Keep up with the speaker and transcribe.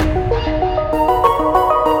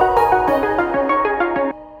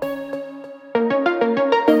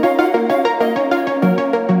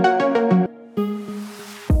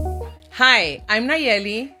I'm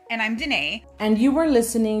Nayeli. And I'm Danae. And you are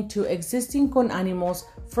listening to Existing con Animo's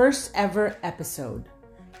first ever episode.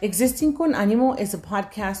 Existing con Animo is a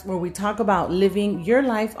podcast where we talk about living your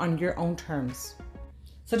life on your own terms.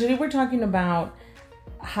 So today we're talking about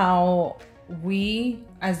how we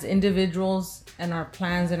as individuals and our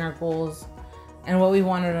plans and our goals and what we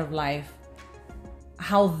want out of life,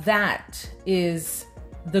 how that is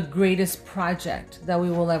the greatest project that we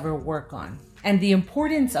will ever work on. And the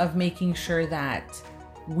importance of making sure that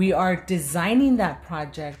we are designing that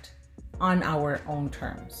project on our own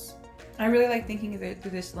terms. I really like thinking of it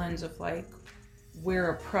through this lens of like, we're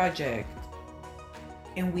a project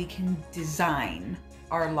and we can design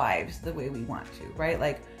our lives the way we want to, right?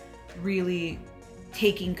 Like really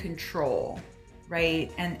taking control,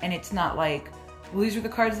 right? And it's not like, well, these are the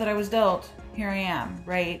cards that I was dealt. Here I am,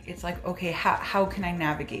 right? It's like, okay, how can I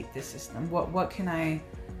navigate this system? What can I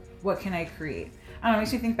create? I don't know, it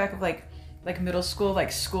makes me think back of like middle school,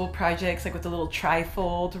 like school projects, like with the little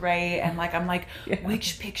trifold, right? And like, I'm like,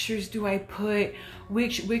 which pictures do I put?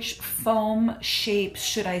 Which foam shapes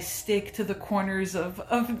should I stick to the corners of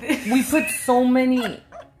this? We put so many,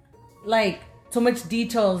 so much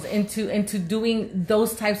details into doing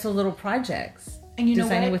those types of little projects. And you know what?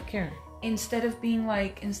 Designing with care. Instead of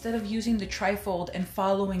using the trifold and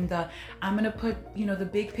following I'm going to put, the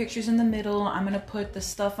big pictures in the middle, I'm going to put the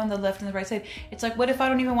stuff on the left and the right side. It's like, what if I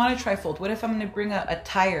don't even want a trifold? What if I'm going to bring a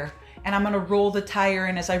tire and I'm going to roll the tire,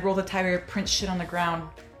 and as I roll the tire, it prints shit on the ground?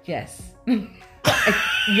 Yes.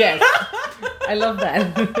 Yes. I love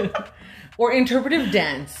that. Or interpretive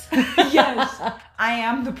dance. Yes. I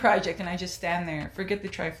am the project and I just stand there. Forget the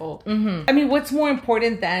trifold. Mm-hmm. I mean, what's more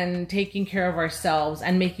important than taking care of ourselves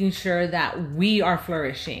and making sure that we are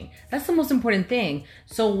flourishing? That's the most important thing.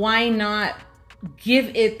 So why not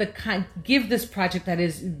give this project that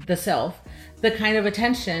is the self the kind of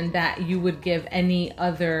attention that you would give any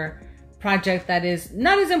other project that is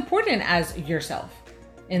not as important as yourself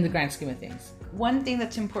in the grand scheme of things? One thing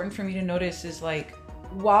that's important for me to notice is like,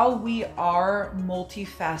 while we are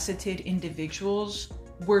multifaceted individuals,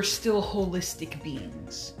 we're still holistic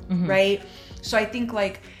beings, right? So I think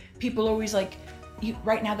like people always like,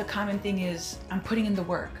 right now the common thing is I'm putting in the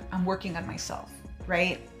work, I'm working on myself,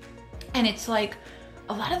 right? And it's like,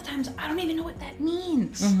 a lot of the times I don't even know what that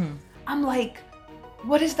means. I'm like,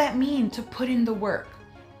 what does that mean to put in the work?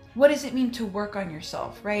 What does it mean to work on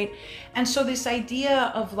yourself, right? And so this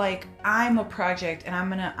idea of like, I'm a project and I'm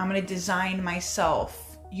gonna design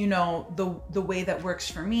myself, the way that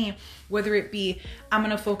works for me, whether it be I'm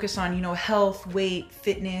gonna focus on, health, weight,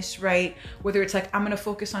 fitness, right? Whether it's like I'm gonna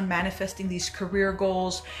focus on manifesting these career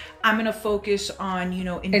goals, I'm gonna focus on,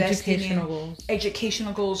 investing in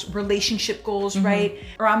educational goals, relationship goals, right?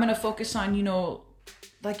 Or I'm gonna focus on,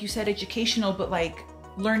 like you said, educational, but like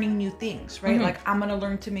learning new things, right? Like I'm gonna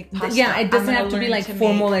learn to make pasta. Yeah, it doesn't have to be like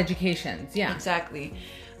formal educations. Yeah, exactly.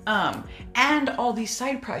 And all these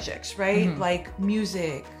side projects, right? Like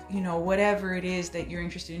music, whatever it is that you're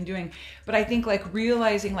interested in doing. But I think like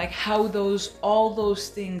realizing like how all those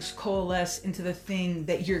things coalesce into the thing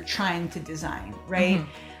that you're trying to design, right?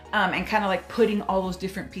 And kind of like putting all those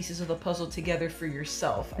different pieces of the puzzle together for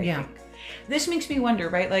yourself, I think. This makes me wonder,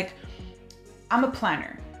 right? Like I'm a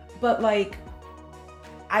planner, but like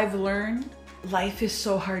I've learned life is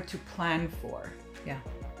so hard to plan for. Yeah.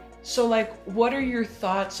 So like, what are your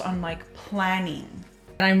thoughts on like planning?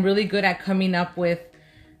 I'm really good at coming up with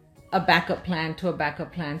a backup plan to a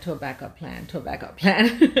backup plan to a backup plan to a backup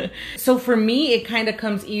plan. So for me, it kind of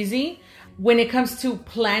comes easy. When it comes to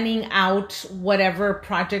planning out whatever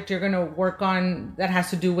project you're going to work on that has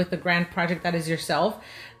to do with the grand project that is yourself,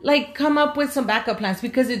 like come up with some backup plans,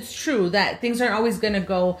 because it's true that things aren't always going to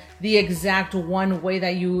go the exact one way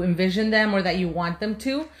that you envision them or that you want them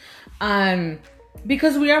to.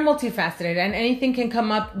 Because we are multifaceted and anything can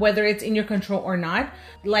come up, whether it's in your control or not.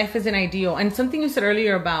 Life isn't ideal. And something you said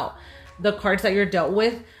earlier about the cards that you're dealt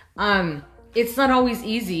with, it's not always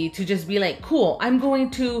easy to just be like, cool, I'm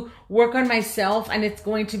going to work on myself and it's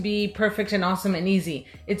going to be perfect and awesome and easy.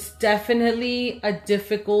 It's definitely a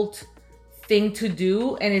difficult thing to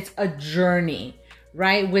do, and it's a journey,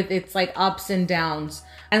 right? With its like ups and downs.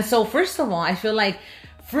 And so first of all, I feel like,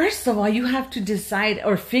 you have to decide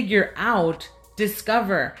or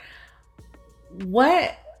discover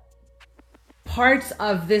what parts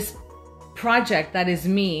of this project that is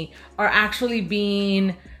me are actually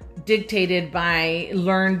being dictated by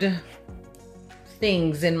learned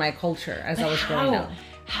things in my culture as I was growing up.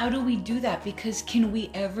 How do we do that? Because can we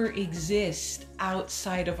ever exist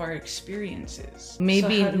outside of our experiences?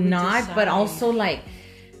 Maybe not, but also like,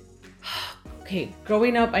 okay,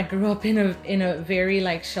 growing up, I grew up in a very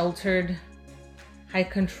like sheltered high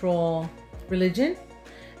control religion,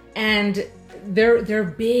 and they're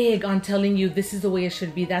big on telling you this is the way it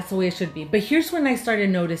should be, that's the way it should be. But here's when I started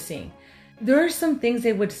noticing there are some things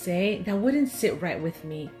they would say that wouldn't sit right with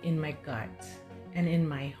me in my gut and in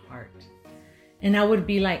my heart. And I would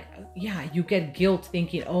be like, yeah, you get guilt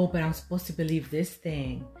thinking, oh, but I'm supposed to believe this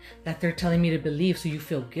thing that they're telling me to believe, so you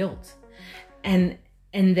feel guilt.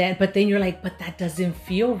 But then you're like, but that doesn't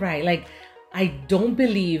feel right. Like, I don't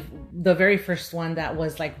believe. The very first one that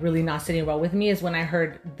was like really not sitting well with me is when I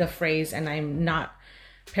heard the phrase, and I'm not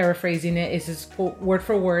paraphrasing it, is this quote word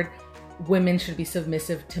for word, women should be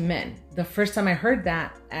submissive to men. The first time I heard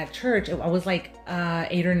that at church, I was like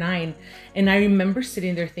 8 or 9. And I remember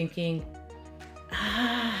sitting there thinking,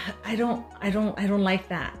 I don't like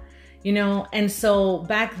that, you know? And so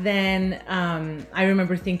back then, I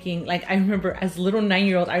remember thinking, like, I remember as a little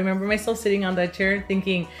 9-year-old, I remember myself sitting on that chair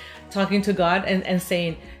thinking, talking to God and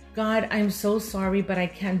saying, God, I'm so sorry, but I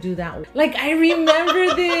can't do that. Like, I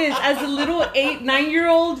remember this as a little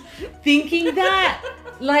 8-9-year-old thinking that.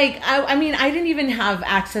 Like, I mean, I didn't even have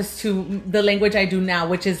access to the language I do now,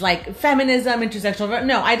 which is like feminism, intersectional.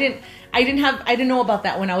 No, I didn't know about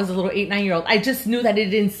that when I was a little 8-9-year-old. I just knew that it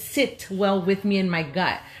didn't sit well with me in my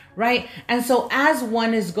gut, right? And so as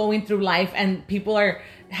one is going through life and people are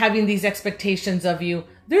having these expectations of you,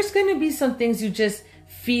 there's going to be some things you just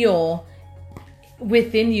feel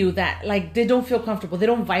within you that, like, they don't feel comfortable, they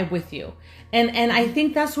don't vibe with you. And I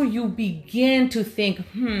think that's where you begin to think,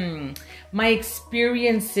 my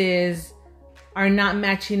experiences are not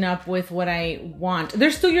matching up with what I want.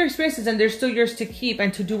 They're still your experiences and they're still yours to keep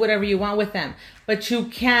and to do whatever you want with them. But you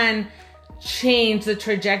can change the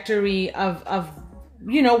trajectory of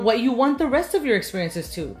you know, what you want the rest of your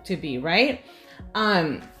experiences to be, right?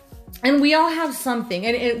 And we all have something.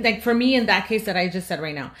 And like for me, in that case that I just said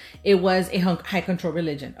right now, it was a high control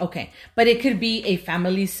religion. Okay. But it could be a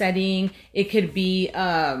family setting. It could be,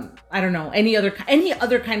 I don't know, any other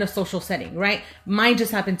kind of social setting, right? Mine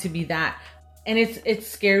just happened to be that. And it's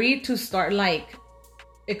scary to start like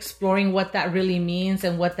exploring what that really means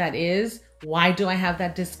and what that is. Why do I have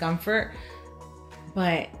that discomfort?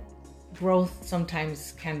 But growth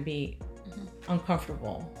sometimes can be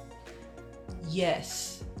uncomfortable.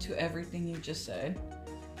 Yes, to everything you just said.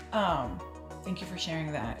 Thank you for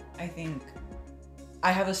sharing that. I think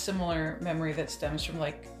I have a similar memory that stems from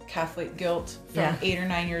like Catholic guilt from 8 or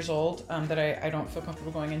 9 years old that I don't feel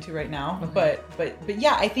comfortable going into right now. Okay. But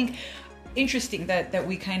yeah, I think interesting that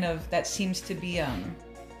we kind of, that seems to be an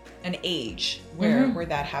age where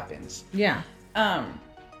that happens. Yeah.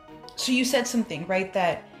 So you said something, right,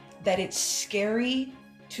 that it's scary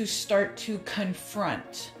to start to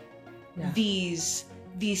confront these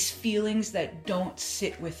feelings that don't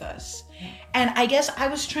sit with us. And I guess I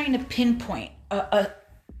was trying to pinpoint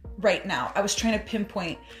right now. I was trying to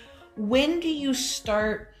pinpoint, when do you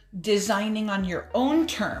start designing on your own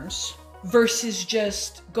terms versus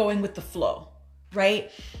just going with the flow,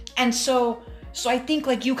 right? And so I think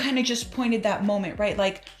like you kind of just pointed that moment, right?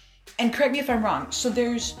 Like, and correct me if I'm wrong. So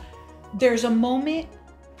there's a moment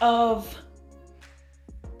of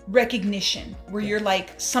recognition where you're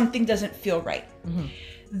like, something doesn't feel right. Mm-hmm.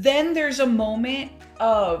 Then there's a moment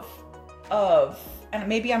of, and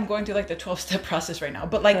maybe I'm going through like the 12-step process right now,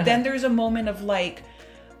 but like, then there's a moment of like,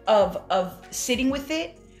 of sitting with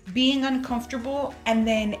it, being uncomfortable, and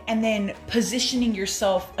then positioning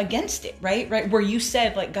yourself against it, right? Where you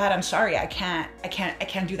said like, God, I'm sorry, I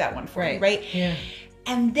can't do that one for you, right? Yeah.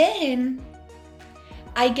 And then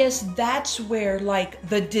I guess that's where like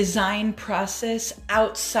the design process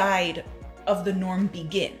outside of the norm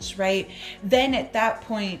begins, right? Then at that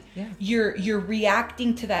point, you're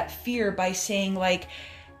reacting to that fear by saying like,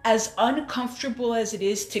 as uncomfortable as it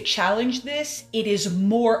is to challenge this, it is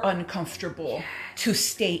more uncomfortable to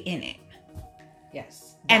stay in it.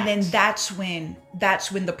 Yes. And then that's when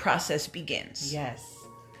the process begins. Yes.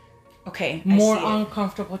 Okay. More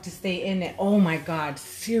uncomfortable to stay in it. Oh my God.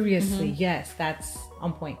 Seriously. Mm-hmm. Yes. That's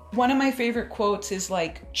on point. One of my favorite quotes is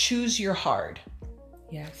like, choose your hard.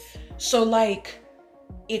 Yes. So like,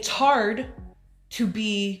 it's hard to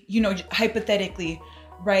be, you know, hypothetically,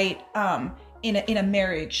 right? In a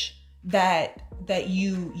marriage that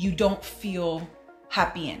you don't feel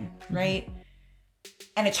happy in, right? Mm-hmm.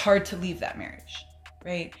 And it's hard to leave that marriage,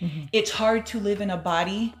 right? Mm-hmm. It's hard to live in a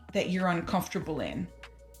body that you're uncomfortable in.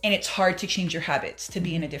 And it's hard to change your habits to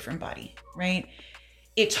be in a different body, right?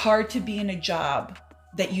 It's hard to be in a job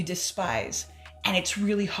that you despise. And it's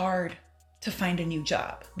really hard to find a new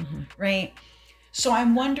job, right? So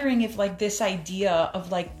I'm wondering if like this idea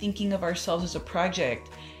of like thinking of ourselves as a project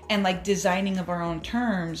and like designing of our own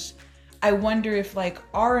terms, I wonder if like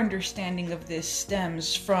our understanding of this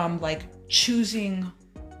stems from like choosing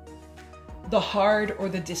the hard or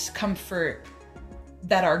the discomfort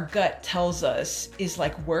that our gut tells us is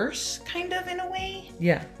like worse, kind of, in a way.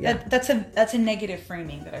 Yeah. That's a negative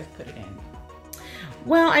framing that I've put it in.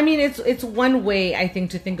 Well, I mean, it's one way, I think,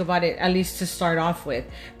 to think about it, at least to start off with,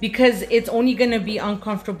 because it's only going to be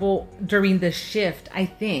uncomfortable during the shift, I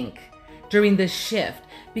think,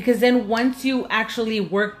 because then once you actually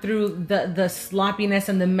work through the sloppiness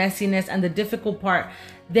and the messiness and the difficult part,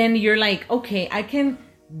 then you're like, okay, I can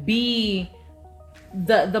be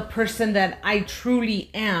the person that I truly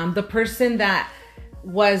am, the person that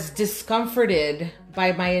was discomforted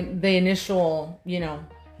by the initial,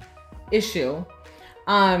 issue.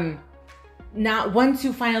 Now, once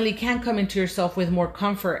you finally can come into yourself with more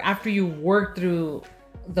comfort after you work through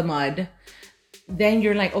the mud, then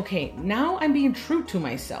you're like, okay, now I'm being true to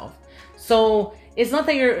myself. So it's not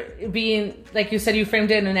that you're being, like you said, you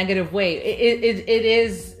framed it in a negative way. It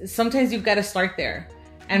is, sometimes you've got to start there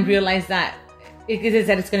and realize that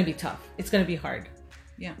it's going to be tough. It's going to be hard.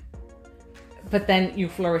 Yeah. But then you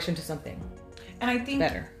flourish into something. And I think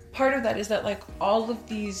better. Part of that is that like all of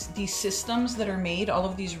these systems that are made, all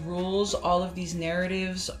of these rules, all of these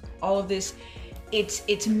narratives, all of this,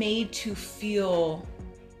 it's made to feel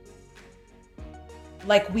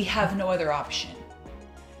like we have no other option.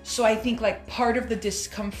 So I think like part of the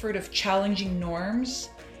discomfort of challenging norms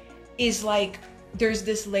is like there's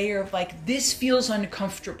this layer of like, this feels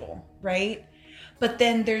uncomfortable, right? But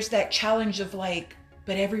then there's that challenge of like,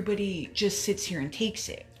 but everybody just sits here and takes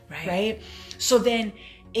it, right? So then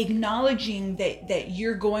acknowledging that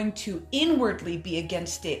you're going to inwardly be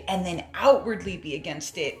against it and then outwardly be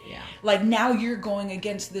against it. Yeah. Like now you're going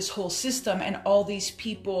against this whole system and all these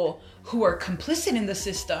people who are complicit in the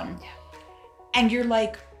system. Yeah. And you're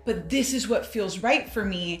like, but this is what feels right for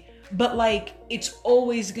me. But like, it's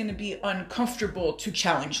always going to be uncomfortable to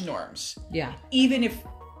challenge norms. Yeah. Even if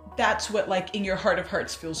that's what like in your heart of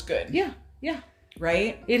hearts feels good. Yeah. Yeah.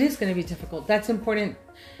 Right? It is going to be difficult. That's important.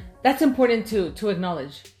 That's important to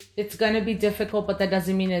acknowledge. It's going to be difficult, but that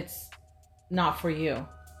doesn't mean it's not for you.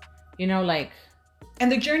 Like...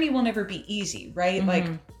 And the journey will never be easy, right? Mm-hmm. Like,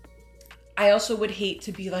 I also would hate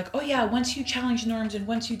to be like, oh yeah, once you challenge norms and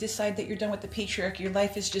once you decide that you're done with the patriarchy, your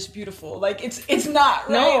life is just beautiful. Like, it's not,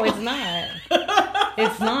 right? No, it's not.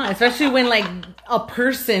 It's not. Especially when like a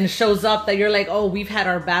person shows up that you're like, oh, we've had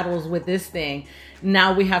our battles with this thing.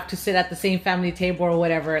 Now we have to sit at the same family table or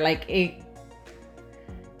whatever. Like,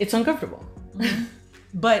 it's uncomfortable. Mm-hmm.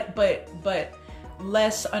 But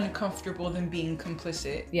less uncomfortable than being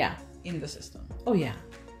complicit. Yeah. In the system. Oh yeah.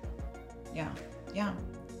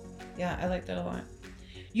 Yeah, I like that a lot.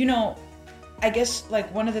 I guess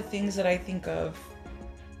like one of the things that I think of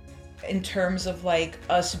in terms of like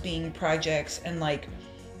us being projects and like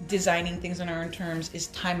designing things on our own terms is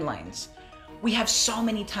timelines. We have so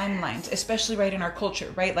many timelines, especially right in our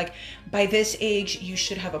culture, right? Like by this age, you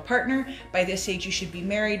should have a partner. By this age, you should be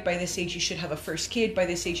married. By this age, you should have a first kid. By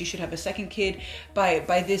this age, you should have a second kid.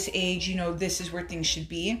 By this age, this is where things should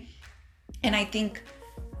be. And I think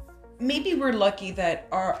maybe we're lucky that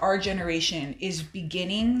our generation is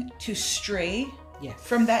beginning to stray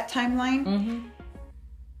from that timeline. Mm-hmm.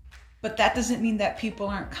 But that doesn't mean that people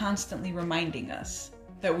aren't constantly reminding us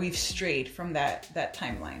that we've strayed from that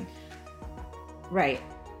timeline. Right.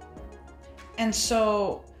 And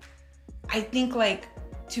so I think like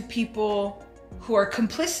to people who are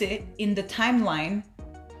complicit in the timeline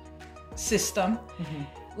system, mm-hmm.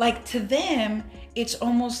 like to them, it's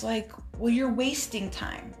almost like, well, you're wasting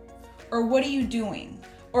time. Or what are you doing?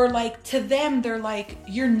 Or like to them, they're like,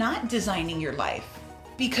 you're not designing your life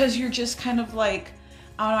because you're just kind of like,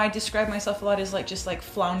 I don't know, I describe myself a lot as like just like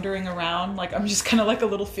floundering around. Like I'm just kind of like a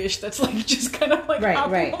little fish that's like just kind of like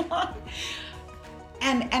hopping along.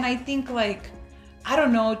 And I think like, I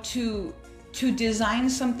don't know, to design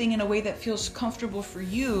something in a way that feels comfortable for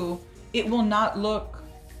you, it will not look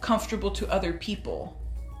comfortable to other people.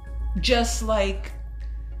 Just like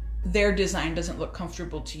their design doesn't look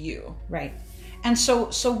comfortable to you. Right. And so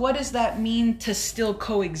what does that mean to still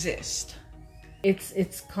coexist?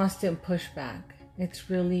 It's constant pushback. It's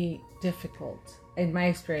really difficult in my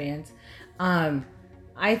experience.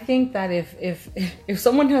 I think that if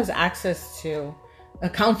someone has access to a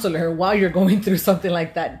counselor while you're going through something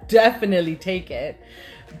like that, definitely take it.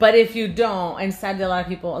 But if you don't, and sadly a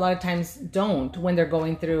lot of times don't when they're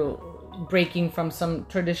going through breaking from some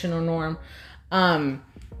traditional norm,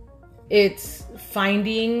 it's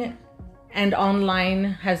finding, and online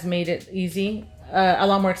has made it easy, a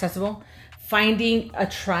lot more accessible, finding a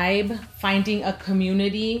tribe, finding a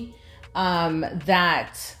community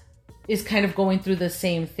that is kind of going through the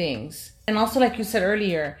same things. And also, like you said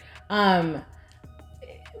earlier,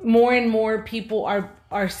 more and more people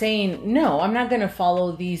are saying, no, I'm not going to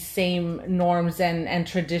follow these same norms and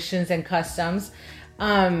traditions and customs.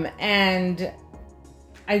 And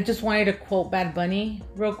I just wanted to quote Bad Bunny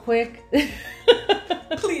real quick.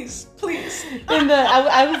 Please. And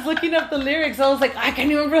I was looking up the lyrics. I was like, I can't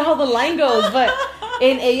remember how the line goes, but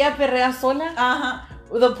in Ella Perrea Sola,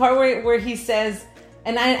 the part where he says,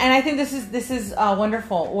 and I think this is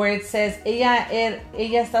wonderful, where it says, ella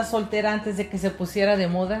está soltera antes de que se pusiera de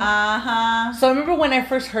moda. So I remember when I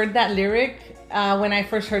first heard that lyric, when I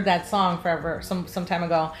first heard that song forever, some time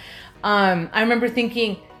ago, I remember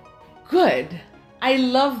thinking, good. I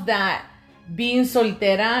love that being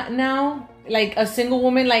soltera now, like a single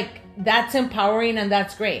woman, like that's empowering and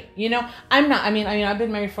that's great. You know, I'm not, I mean, I've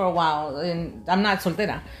been married for a while and I'm not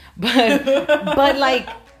soltera, but like,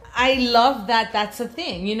 I love that that's a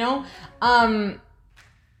thing, you know? I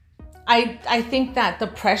think that the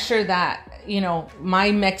pressure that, you know,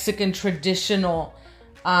 my Mexican traditional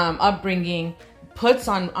upbringing puts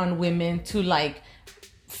on women to like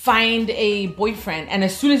find a boyfriend. And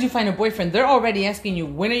as soon as you find a boyfriend, they're already asking you,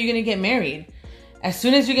 when are you going to get married? As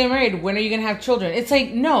soon as you get married, when are you going to have children? It's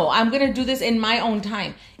like, no, I'm going to do this in my own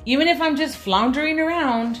time. Even if I'm just floundering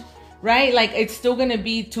around, right? Like, it's still going to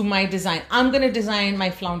be to my design. I'm going to design my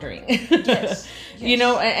floundering. Yes. You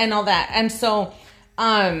know, and all that. And so,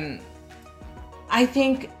 I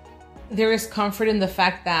think there is comfort in the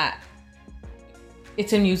fact that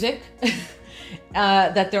it's in music,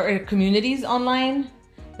 that there are communities online,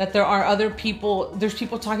 that there are other people, there's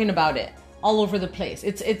people talking about it all over the place.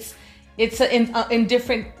 It's in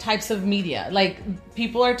different types of media. Like,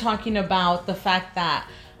 people are talking about the fact that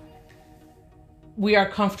we are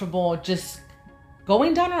comfortable just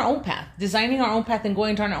going down our own path, designing our own path and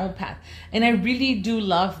going down our own path. And I really do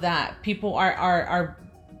love that people are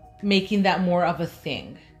making that more of a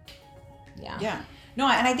thing. Yeah. No,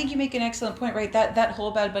 and I think you make an excellent point, right? That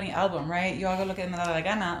whole Bad Bunny album, right? Yo hago lo que me da la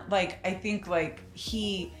gana. Like, I think like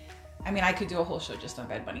I could do a whole show just on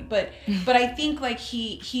Bad Bunny, but I think like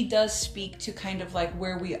he does speak to kind of like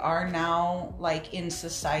where we are now, like in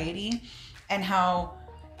society, and how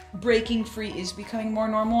breaking free is becoming more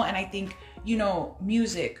normal. And I think, you know,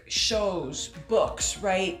 music, shows, books,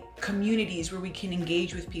 right? Communities where we can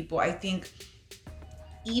engage with people. I think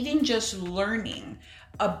even just learning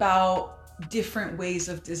about different ways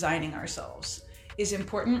of designing ourselves is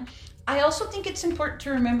important. I also think it's important to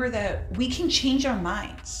remember that we can change our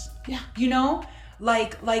minds. Yeah. You know,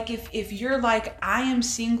 like if you're like, I am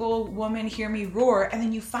single woman, hear me roar, and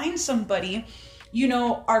then you find somebody, you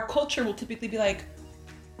know, our culture will typically be like,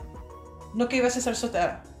 no que ibas a ser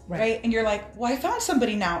soltera, right? And you're like, well, I found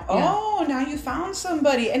somebody now. Yeah. Oh, now you found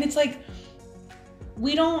somebody. And it's like,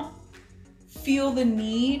 we don't feel the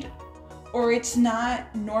need, or it's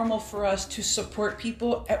not normal for us to support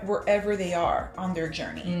people at wherever they are on their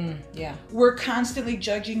journey. Yeah. We're constantly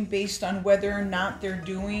judging based on whether or not they're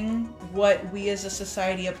doing what we as a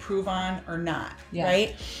society approve on or not,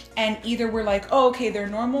 right? And either we're like, oh, okay, they're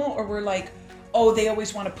normal, or we're like, oh, they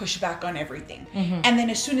always want to push back on everything. And then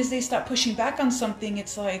as soon as they stop pushing back on something,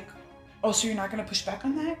 it's like, oh, so you're not going to push back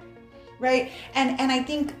on that? Right? And I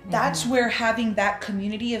think that's where having that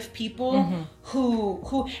community of people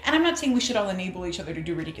who, and I'm not saying we should all enable each other to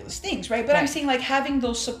do ridiculous things, right? But I'm saying like having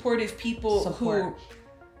those supportive people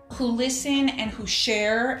who listen and who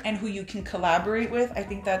share and who you can collaborate with. I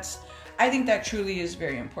think that truly is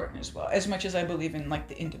very important as well, as much as I believe in like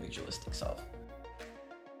the individualistic self.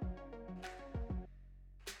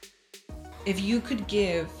 If you could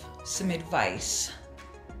give some advice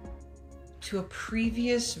to a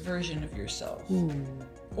previous version of yourself,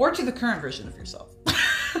 or to the current version of yourself.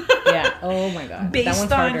 Yeah. Oh my God. That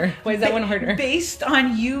one's harder. Why is that one harder? Based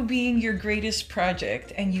on you being your greatest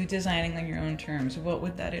project and you designing on your own terms, what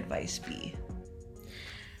would that advice be?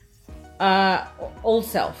 Old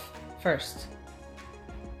self first.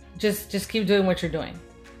 Just keep doing what you're doing.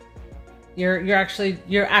 You're actually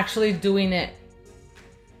doing it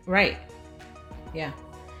right. Yeah.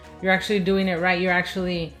 You're actually doing it right.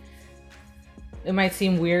 It might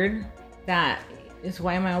seem weird that is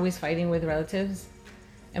why am I always fighting with relatives?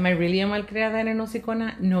 Am I really a malcriada and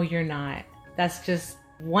hocicona? No, you're not. That's just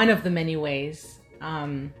one of the many ways,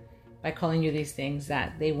 by calling you these things,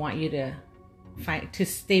 that they want you to fight, to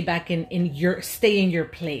stay back stay in your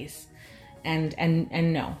place and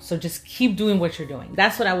no. So just keep doing what you're doing.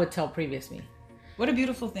 That's what I would tell previous me. What a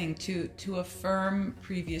beautiful thing to affirm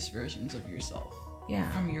previous versions of yourself. Yeah.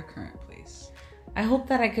 From your current place. I hope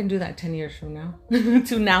that I can do that 10 years from now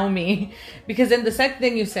to now me. Because then the second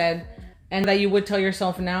thing you said, and that you would tell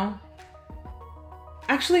yourself now,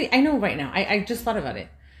 Actually, I know right now. I just thought about it.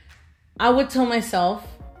 I would tell myself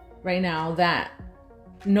right now that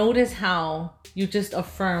notice how you just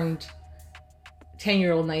affirmed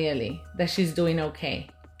 10-year-old Nayeli that she's doing okay.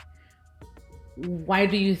 Why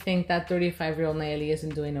do you think that 35-year-old Nayeli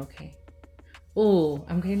isn't doing okay? Oh,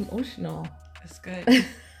 I'm getting emotional. That's good.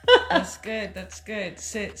 That's good. That's good.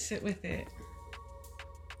 Sit with it.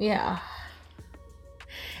 Yeah.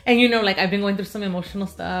 And you know, like I've been going through some emotional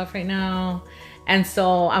stuff right now. And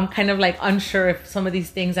so I'm kind of like unsure if some of these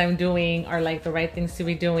things I'm doing are like the right things to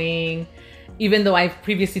be doing. Even though I've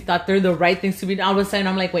previously thought they're the right things to be doing. All of a sudden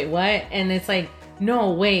I'm like, wait, what? And it's like,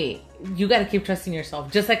 no, wait. You got to keep trusting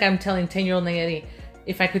yourself. Just like I'm telling 10-year-old Nayeli,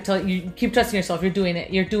 if I could tell you, keep trusting yourself. You're doing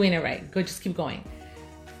it. You're doing it right. Go, just keep going.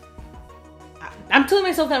 I'm telling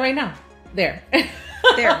myself that right now. There.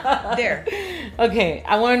 There. Okay,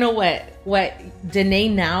 I want to know what Danae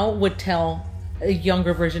now would tell a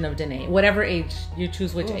younger version of Danae, whatever age you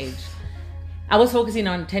choose, which age. I was focusing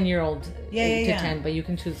on 10-year-old to 10, but you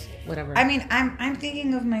can choose whatever. I mean, I'm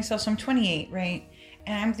thinking of myself. So I'm 28, right?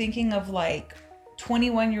 And I'm thinking of like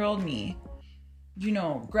 21-year-old me, you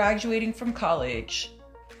know, graduating from college,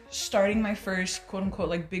 starting my first quote unquote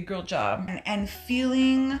like big girl job, and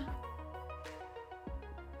feeling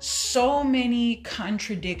so many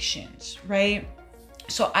contradictions, right?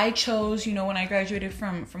 So I chose, you know, when I graduated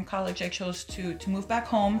from college, I chose to move back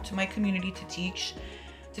home to my community to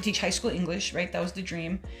teach high school English, right? That was the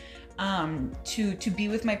dream. To be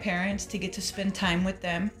with my parents, to get to spend time with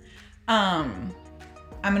them. I'm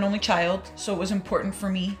an only child, so it was important for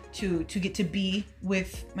me to get to be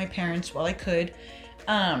with my parents while I could.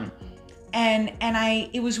 And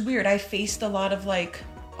it was weird. I faced a lot of like,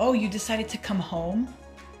 oh, you decided to come home?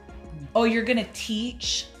 Oh, you're gonna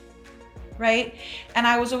teach, right? And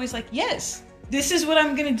I was always like, yes, this is what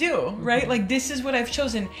I'm gonna do, right? Like, this is what I've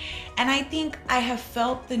chosen. And I think I have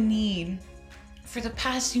felt the need for the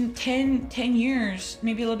past 10 years,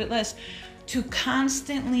 maybe a little bit less, to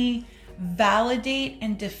constantly validate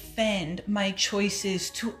and defend my choices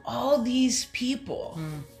to all these people.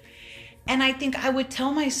 And I think I would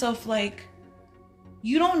tell myself, like,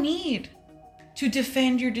 you don't need to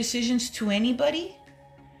defend your decisions to anybody.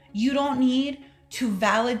 You don't need to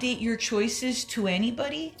validate your choices to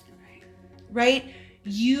anybody, right?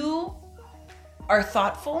 You are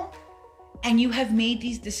thoughtful and you have made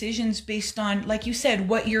these decisions based on, like you said,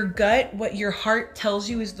 what your gut, what your heart tells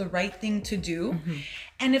you is the right thing to do.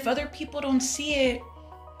 And if other people don't see it,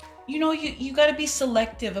 you know, you got to be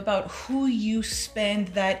selective about who you spend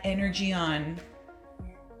that energy on.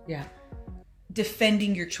 Yeah.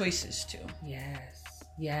 Defending your choices to.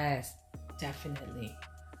 Yes, definitely.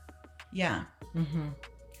 Yeah.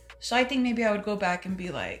 So I think maybe I would go back and be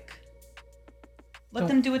like, let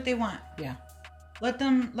them do what they want. Yeah. Let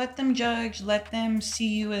them judge. Let them see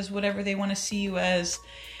you as whatever they want to see you as.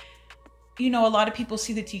 You know, a lot of people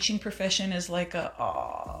see the teaching profession as like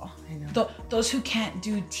I know. Those who can't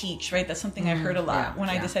do teach, right? That's something I heard a lot when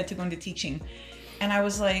I decided to go into teaching. And I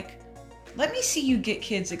was like, let me see you get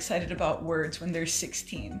kids excited about words when they're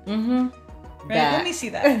 16. Right? Let me see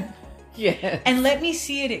that. Yeah. And let me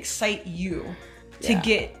see it excite you to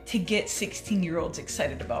get 16-year-olds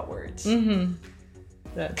excited about words.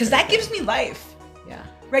 Because that gives me life. Yeah.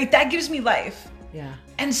 Right? That gives me life. Yeah.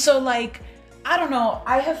 And so, like, I don't know,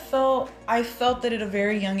 I felt that at a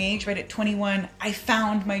very young age, right, at 21, I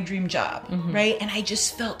found my dream job, right? And I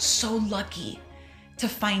just felt so lucky to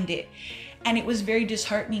find it. And it was very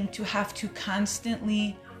disheartening to have to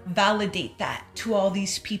constantly validate that to all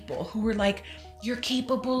these people who were like, you're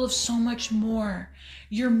capable of so much more.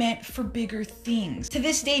 You're meant for bigger things. To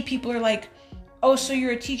this day, people are like, oh, so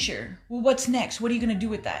you're a teacher. Well, what's next? What are you going to do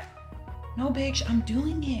with that? No, bitch, I'm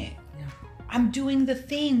doing it. Yeah. I'm doing the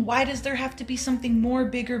thing. Why does there have to be something more,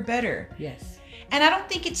 bigger, better? Yes. And I don't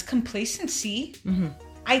think it's complacency.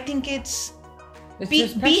 I think it's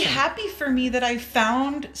just be happy for me that I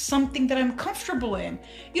found something that I'm comfortable in.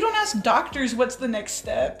 You don't ask doctors what's the next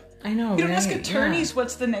step. I know. You don't ask attorneys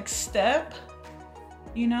what's the next step.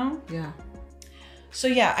 You know? Yeah. So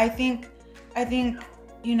yeah, I think,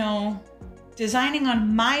 you know, designing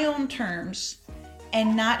on my own terms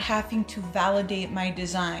and not having to validate my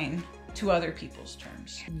design to other people's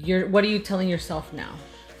terms. What are you telling yourself now?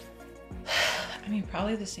 I mean,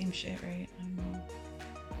 probably the same shit, right? I don't know.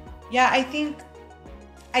 Yeah, I think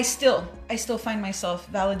I still find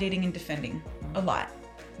myself validating and defending a lot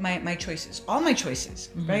my choices, all my choices,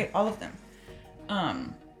 right? All of them.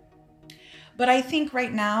 But I think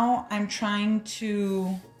right now I'm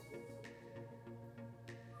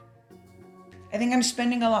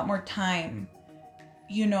spending a lot more time,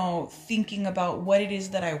 you know, thinking about what it is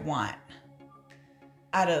that I want.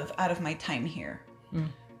 out of my time here.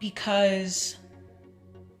 Because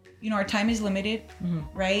our time is limited,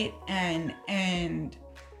 right? And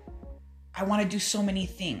I want to do so many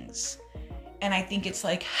things. And I think it's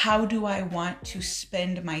like, how do I want to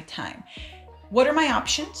spend my time? What are my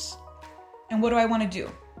options? And what do I want to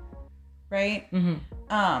do? Right? And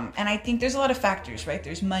I think there's a lot of factors, right?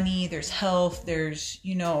 There's money, there's health, there's,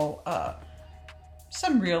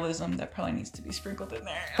 some realism that probably needs to be sprinkled in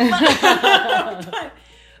there.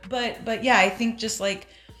 but yeah, I think just like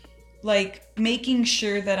making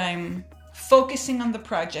sure that I'm focusing on the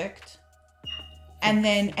project, and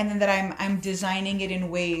then that I'm designing it in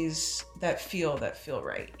ways that feel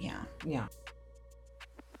right. Yeah.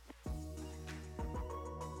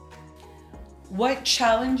 What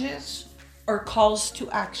challenges or calls to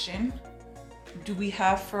action do we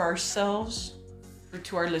have for ourselves or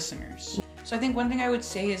to our listeners? So I think one thing I would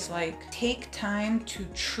say is like, take time to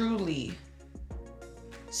truly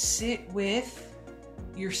sit with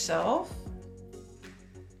yourself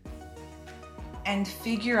and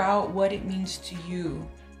figure out what it means to you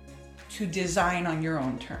to design on your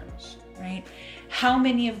own terms, right? How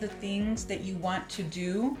many of the things that you want to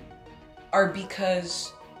do are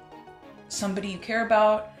because somebody you care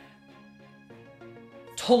about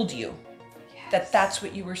told you that that's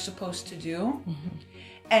what you were supposed to do?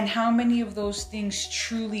 And how many of those things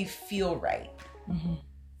truly feel right?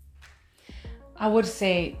 I would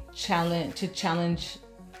say challenge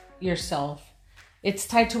yourself. It's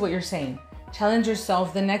tied to what you're saying. Challenge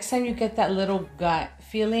yourself. The next time you get that little gut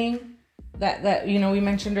feeling that we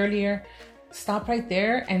mentioned earlier, stop right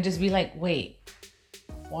there and just be like, wait,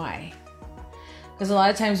 why? Because a lot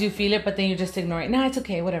of times you feel it, but then you just ignore it. No, it's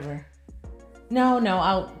okay, whatever. No,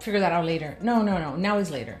 I'll figure that out later. No, now is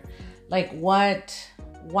later. Like, what?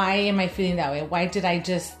 Why am I feeling that way? Why did I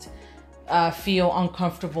just feel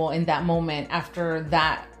uncomfortable in that moment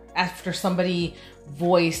after somebody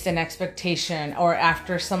voiced an expectation, or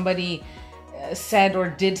after somebody said or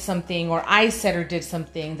did something, or I said or did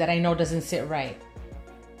something that I know doesn't sit right?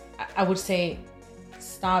 I would say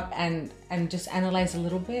stop and just analyze a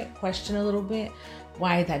little bit, question a little bit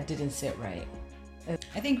why that didn't sit right.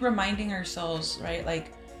 I think reminding ourselves, right,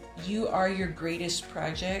 like, you are your greatest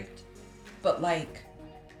project, but like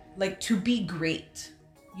to be great,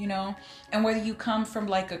 and whether you come from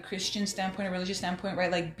like a Christian standpoint, a religious standpoint,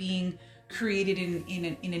 right, like being created in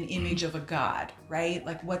an image of a God, right,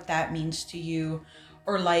 like what that means to you,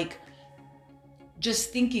 or like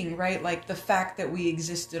just thinking, right, like the fact that we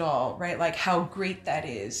exist at all, right, like how great that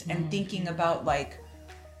is, and thinking about like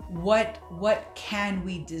what can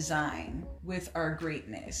we design with our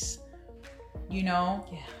greatness,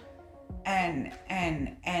 and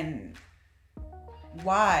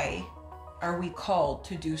why are we called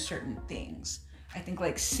to do certain things? I think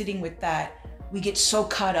like sitting with that, we get so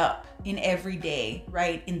caught up in every day,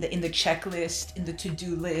 right, in the checklist, in the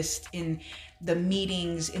to-do list, in the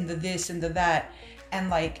meetings, in the this and the that,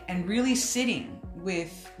 and really sitting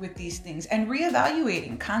with these things and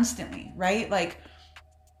reevaluating constantly, right? Like,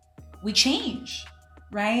 we change,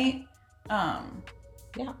 right?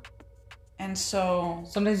 Yeah. And so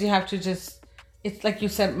sometimes you have to just, it's like you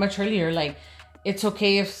said much earlier, like, it's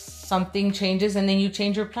okay if something changes and then you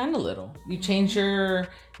change your plan a little. You change your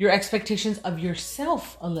expectations of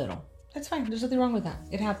yourself a little. That's fine. There's nothing wrong with that.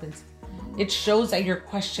 It happens. It shows that you're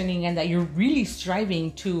questioning and that you're really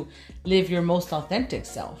striving to live your most authentic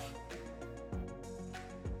self.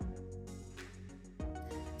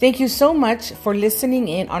 Thank you so much for listening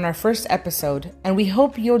in on our first episode, and we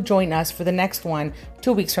hope you'll join us for the next one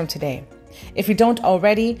 2 weeks from today. If you don't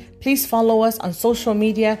already, please follow us on social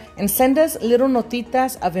media and send us little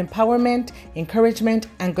notitas of empowerment, encouragement,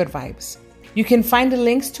 and good vibes. You can find the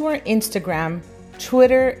links to our Instagram,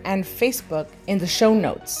 Twitter, and Facebook in the show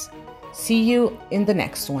notes. See you in the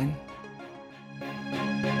next one.